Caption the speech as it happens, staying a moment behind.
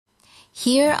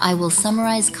Here I will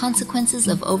summarize consequences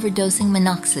of overdosing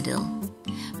minoxidil.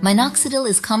 Minoxidil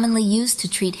is commonly used to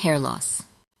treat hair loss.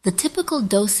 The typical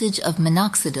dosage of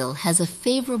minoxidil has a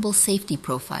favorable safety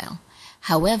profile.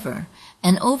 However,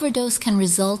 an overdose can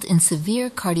result in severe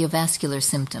cardiovascular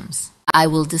symptoms. I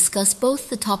will discuss both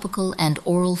the topical and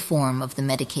oral form of the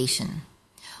medication.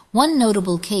 One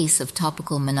notable case of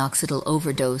topical minoxidil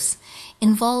overdose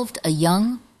involved a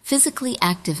young, physically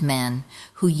active man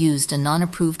who used a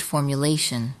non-approved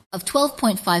formulation of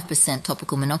 12.5%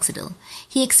 topical minoxidil.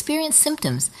 He experienced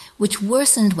symptoms which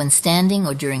worsened when standing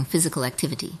or during physical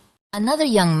activity. Another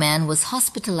young man was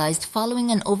hospitalized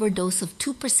following an overdose of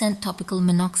 2% topical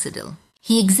minoxidil.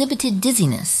 He exhibited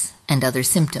dizziness and other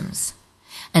symptoms.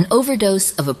 An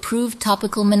overdose of approved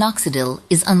topical minoxidil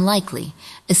is unlikely,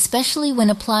 especially when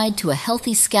applied to a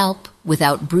healthy scalp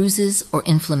without bruises or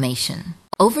inflammation.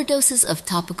 Overdoses of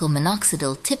topical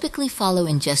minoxidil typically follow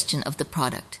ingestion of the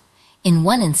product. In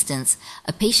one instance,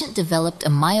 a patient developed a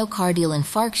myocardial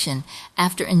infarction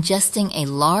after ingesting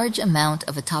a large amount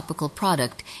of a topical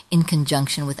product in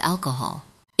conjunction with alcohol.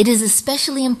 It is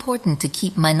especially important to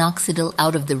keep minoxidil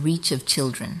out of the reach of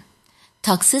children.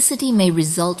 Toxicity may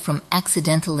result from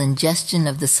accidental ingestion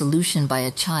of the solution by a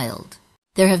child.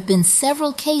 There have been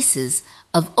several cases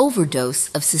of overdose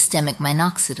of systemic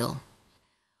minoxidil.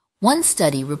 One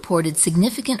study reported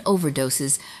significant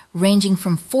overdoses ranging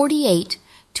from 48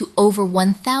 to over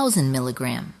 1,000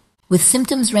 milligram, with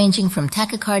symptoms ranging from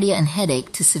tachycardia and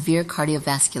headache to severe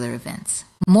cardiovascular events.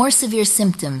 More severe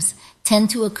symptoms tend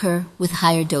to occur with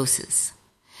higher doses.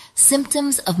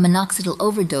 Symptoms of minoxidil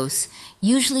overdose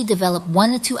usually develop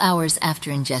 1 to 2 hours after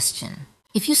ingestion.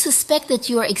 If you suspect that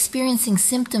you are experiencing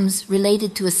symptoms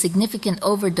related to a significant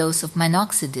overdose of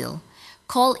minoxidil,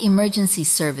 call emergency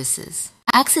services.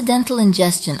 Accidental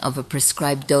ingestion of a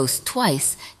prescribed dose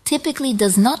twice typically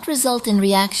does not result in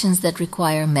reactions that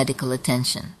require medical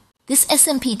attention. This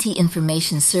SMPT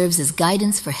information serves as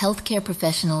guidance for healthcare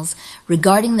professionals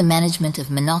regarding the management of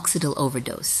minoxidil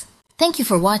overdose. Thank you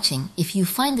for watching. If you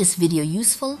find this video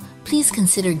useful, please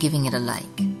consider giving it a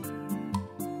like.